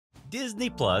Disney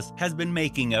Plus has been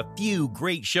making a few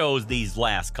great shows these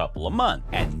last couple of months,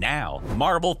 and now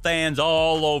Marvel fans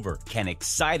all over can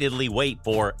excitedly wait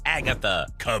for Agatha,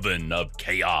 Coven of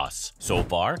Chaos. So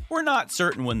far, we're not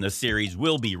certain when the series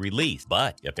will be released,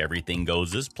 but if everything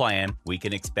goes as planned, we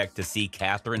can expect to see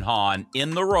Kathryn Hahn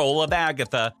in the role of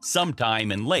Agatha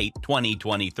sometime in late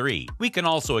 2023. We can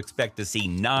also expect to see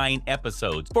 9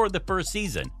 episodes for the first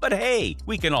season, but hey,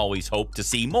 we can always hope to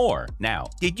see more. Now,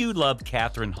 did you love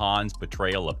Kathryn Hahn's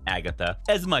portrayal of Agatha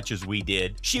as much as we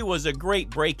did? She was a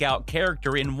great breakout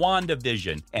character in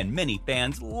WandaVision, and many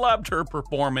fans loved her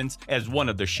performance as one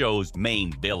of the show's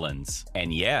main villains.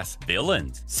 And yes,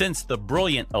 villains, since the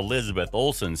brilliant Elizabeth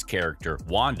Olsen's character,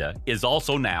 Wanda, is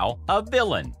also now a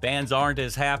villain. Fans aren't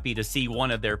as happy to see one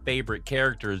of their favorite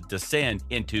characters descend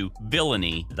into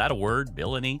villainy. Is that a word?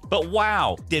 Villainy? But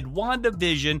wow, did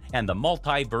WandaVision and the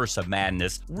Multiverse of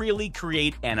Madness really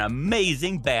create an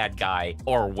amazing bad guy,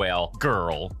 or well,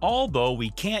 girl. Although we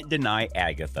can't deny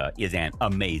Agatha is an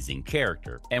amazing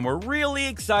character, and we're really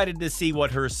excited to see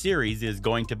what her series is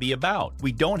going to be about.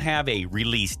 We don't have a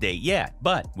release date yet,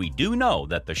 but we do know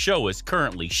that the show is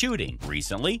currently shooting.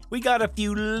 Recently, we got a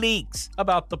few leaks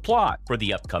about the plot for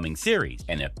the upcoming series,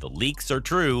 and if the leaks are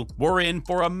true, we're in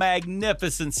for a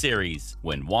magnificent series.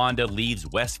 When Wanda leaves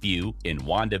Westview in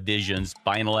WandaVision's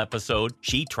final episode,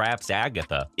 she traps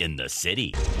Agatha in the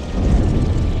city.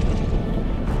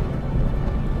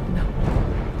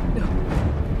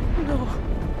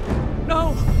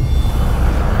 No!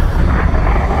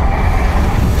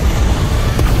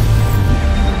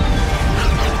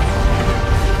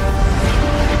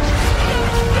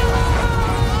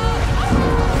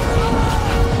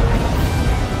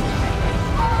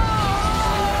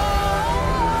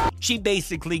 She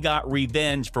basically got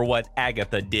revenge for what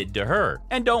Agatha did to her.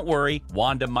 And don't worry,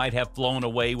 Wanda might have flown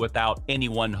away without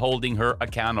anyone holding her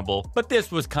accountable, but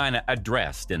this was kinda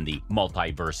addressed in the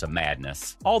Multiverse of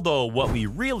Madness. Although what we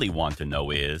really want to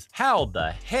know is, how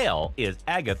the hell is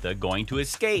Agatha going to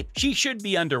escape? She should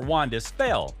be under Wanda's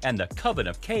spell, and the Coven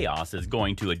of Chaos is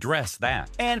going to address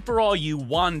that. And for all you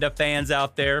Wanda fans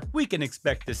out there, we can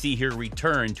expect to see her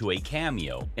return to a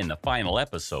cameo in the final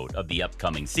episode of the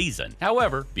upcoming season.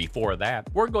 However, before that,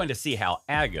 we're going to see how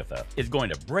Agatha is going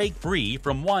to break free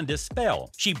from Wanda's spell.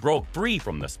 She broke free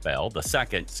from the spell the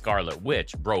second Scarlet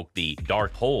Witch broke the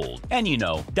Dark Hold, and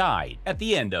died at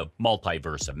the end of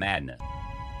Multiverse of Madness.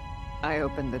 I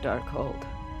opened the Dark Hold.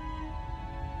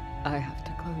 I have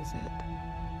to close it.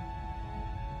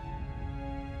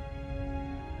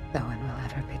 No one will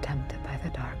ever be tempted by the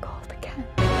Dark Hold again.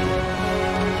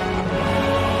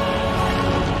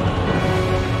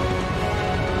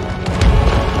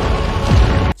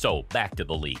 So, back to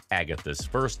the leak. Agatha's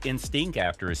first instinct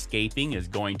after escaping is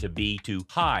going to be to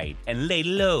hide and lay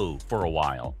low for a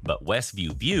while. But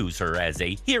Westview views her as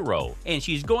a hero, and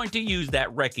she's going to use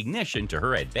that recognition to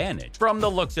her advantage. From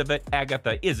the looks of it,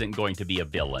 Agatha isn't going to be a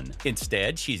villain.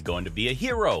 Instead, she's going to be a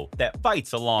hero that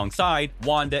fights alongside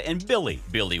Wanda and Billy.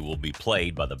 Billy will be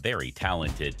played by the very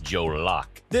talented Joe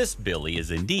Locke. This Billy is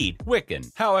indeed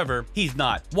Wiccan. However, he's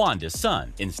not Wanda's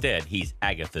son. Instead, he's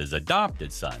Agatha's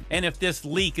adopted son. And if this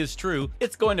leak is true,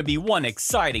 it's going to be one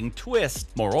exciting twist.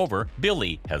 Moreover,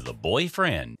 Billy has a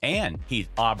boyfriend, and he's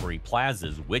Aubrey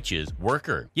Plaza's witch's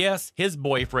worker. Yes, his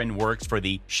boyfriend works for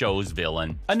the show's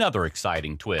villain. Another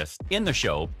exciting twist. In the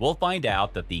show, we'll find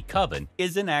out that the Coven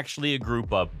isn't actually a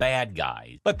group of bad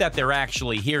guys, but that they're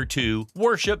actually here to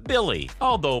worship Billy.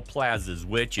 Although Plaza's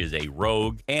witch is a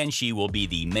rogue, and she will be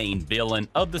the main villain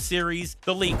of the series,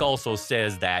 the leak also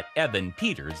says that Evan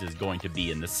Peters is going to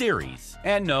be in the series.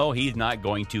 And no, he's not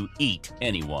going to eat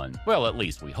anyone. Well, at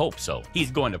least we hope so. He's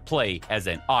going to play as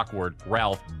an awkward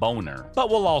Ralph Boner.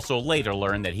 But we'll also later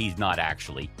learn that he's not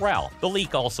actually Ralph. The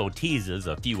leak also teases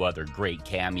a few other great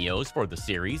cameos for the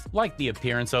series, like the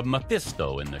appearance of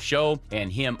Mephisto in the show,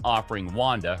 and him offering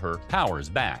Wanda her powers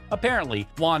back. Apparently,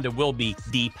 Wanda will be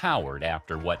depowered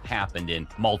after what happened in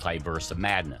Multiverse of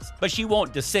Madness, but she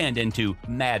won't descend into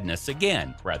madness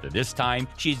again. Rather, this time,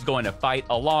 she's going to fight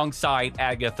alongside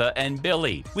Agatha and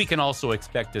Billy. We can also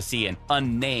expect to see an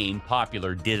unnamed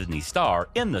popular Disney star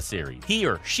in the series. He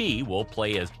or she will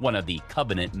play as one of the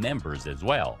Covenant members as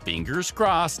well. Fingers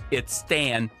crossed, it's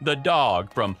Stan the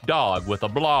dog from Dog with a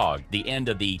Blog. The end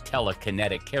of the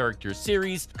telekinetic character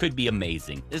series could be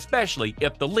amazing, especially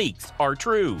if the leaks are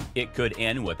true. It could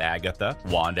end with Agatha,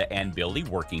 Wanda, and Billy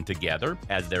working together,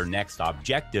 as their next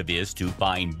objective is to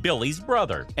find Billy's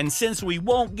brother. And since we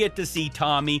won't get to see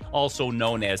Tommy, also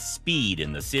known as Speed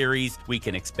in the series, we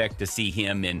can expect to see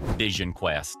him in in Vision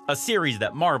Quest, a series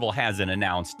that Marvel hasn't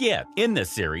announced yet. In this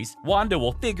series, Wanda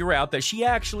will figure out that she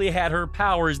actually had her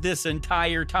powers this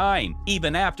entire time,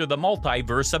 even after the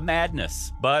multiverse of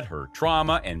madness. But her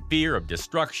trauma and fear of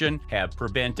destruction have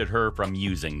prevented her from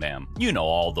using them. You know,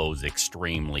 all those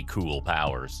extremely cool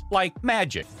powers, like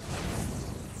magic,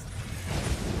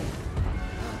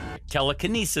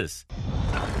 telekinesis,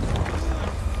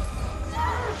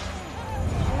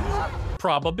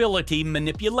 probability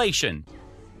manipulation,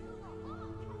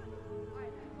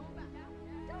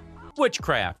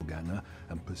 witchcraft,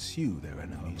 and pursue their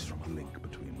enemies from a link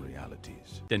between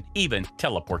realities. and even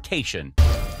teleportation.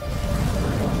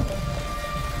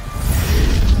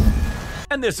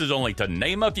 And this is only to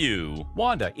name a few.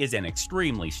 Wanda is an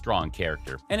extremely strong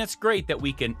character, and it's great that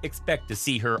we can expect to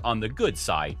see her on the good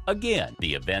side again.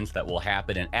 The events that will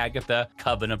happen in Agatha,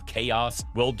 Coven of Chaos,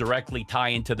 will directly tie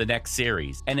into the next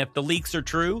series. And if the leaks are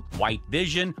true, White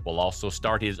Vision will also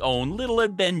start his own little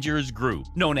Avengers group,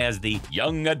 known as the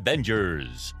Young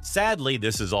Avengers. Sadly,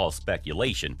 this is all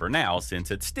speculation for now,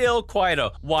 since it's still quite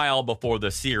a while before the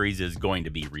series is going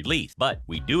to be released. But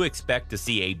we do expect to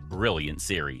see a brilliant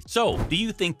series. So, do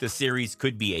you think the series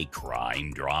could be a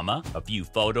crime drama? A few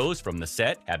photos from the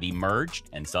set have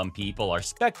emerged, and some people are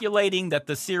speculating that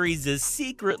the series is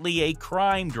secretly a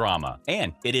crime drama,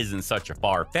 and it isn't such a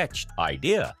far-fetched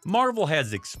idea. Marvel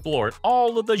has explored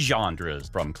all of the genres,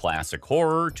 from classic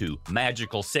horror to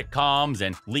magical sitcoms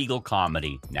and legal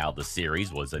comedy. Now the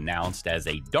series was announced as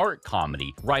a dark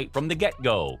comedy right from the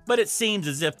get-go, but it seems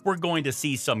as if we're going to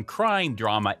see some crime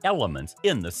drama elements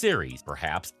in the series.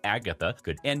 Perhaps Agatha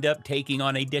could end up taking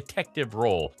on a detective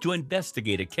role to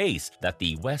investigate a case that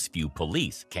the Westview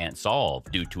police can't solve.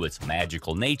 Due to its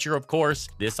magical nature, of course,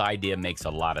 this idea makes a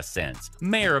lot of sense.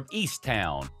 Mayor of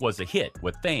Easttown was a hit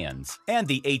with fans, and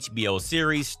the HBO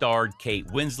series starred Kate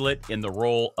Winslet in the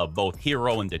role of both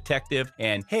hero and detective,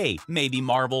 and hey, maybe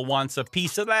Marvel wants a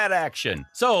piece of that action.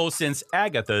 So, since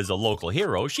Agatha is a local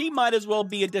hero, she might as well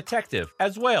be a detective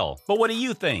as well. But what do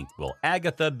you think? Will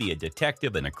Agatha be a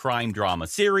detective in a crime drama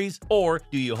series, or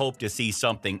do you hope to see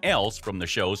something else from the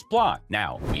show's plot?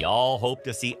 Now, we all hope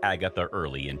to see Agatha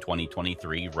early in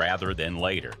 2023 rather than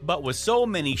later. But with so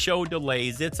many show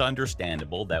delays, it's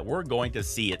understandable that we're going to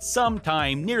see it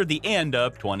sometime near the end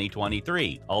of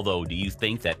 2023. Although, do you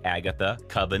think that Agatha,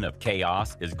 Coven of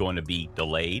Chaos is going to be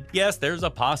delayed? Yes, there's a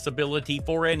possibility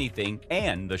for anything,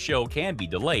 and the show can be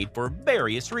delayed for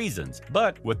various reasons.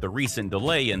 But with the recent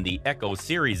delay in the Echo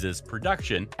series'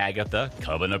 production, Agatha,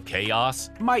 Coven of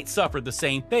Chaos might suffer the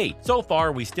same fate. So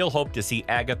far, we still hope to see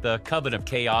Agatha, Coven of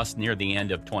Chaos near the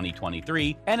end of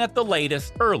 2023, and at the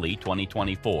latest, early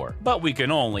 2024. But we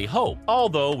can only hope,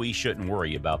 although we shouldn't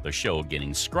worry about the show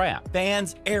getting scrapped.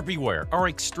 Fans everywhere are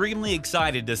extremely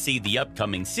excited to see the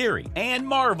upcoming series, and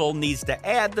Marvel needs to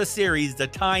add the series to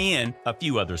tie in a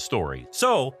few other stories.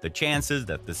 So, the chances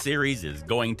that the series is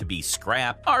going to be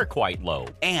scrapped are quite low.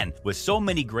 And with so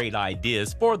many great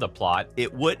ideas for the plot,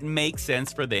 it wouldn't make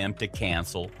sense for them to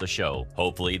cancel the show.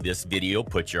 Hopefully, this video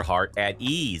put your heart at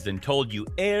ease and told you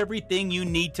everything you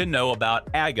need to know about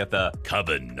Agatha,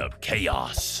 Coven of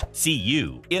Chaos. See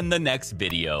you in the next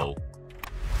video.